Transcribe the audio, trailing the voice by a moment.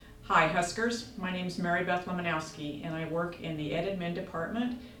Hi Huskers, my name is Beth Lehmanowsky and I work in the Ed Admin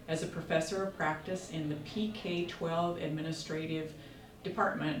department as a professor of practice in the PK-12 administrative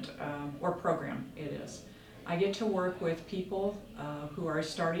department or program it is. I get to work with people who are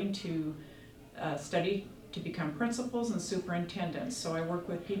starting to study to become principals and superintendents. So I work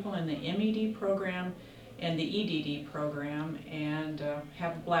with people in the MED program and the EDD program and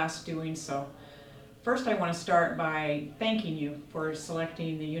have a blast doing so. First, I want to start by thanking you for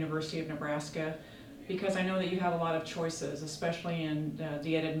selecting the University of Nebraska because I know that you have a lot of choices, especially in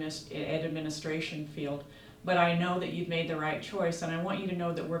the ed administration field. But I know that you've made the right choice, and I want you to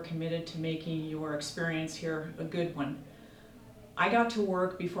know that we're committed to making your experience here a good one. I got to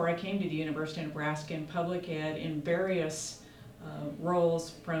work before I came to the University of Nebraska in public ed in various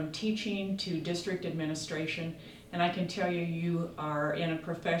roles, from teaching to district administration, and I can tell you, you are in a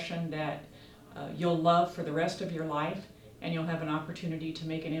profession that you'll love for the rest of your life, and you'll have an opportunity to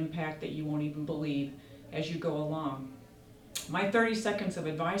make an impact that you won't even believe as you go along. My 30 seconds of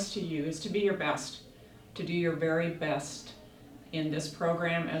advice to you is to be your best, to do your very best in this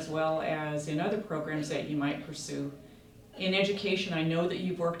program as well as in other programs that you might pursue. In education, I know that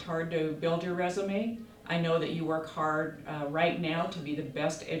you've worked hard to build your resume. I know that you work hard right now to be the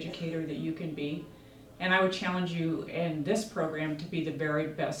best educator that you can be. And I would challenge you in this program to be the very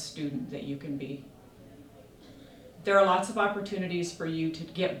best student that you can be. There are lots of opportunities for you to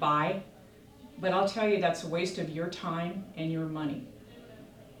get by, but I'll tell you that's a waste of your time and your money.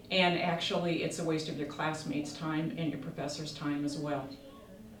 And actually, it's a waste of your classmates' time and your professors' time as well.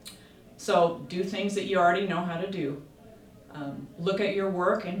 So do things that you already know how to do. Look at your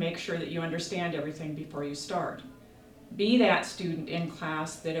work and make sure that you understand everything before you start. Be that student in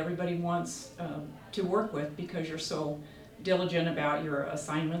class that everybody wants to work with because you're so diligent about your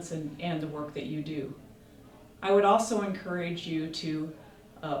assignments and the work that you do. I would also encourage you to,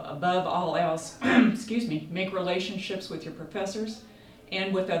 above all else, make relationships with your professors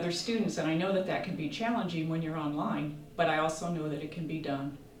and with other students. And I know that that can be challenging when you're online, but I also know that it can be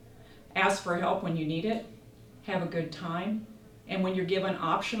done. Ask for help when you need it. Have a good time. And when you're given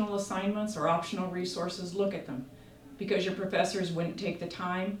optional assignments or optional resources, look at them, because your professors wouldn't take the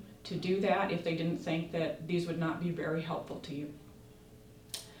time to do that if they didn't think that these would not be very helpful to you.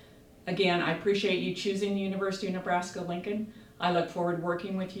 Again, I appreciate you choosing the University of Nebraska-Lincoln. I look forward to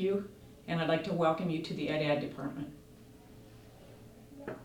working with you, and I'd like to welcome you to the Ed department.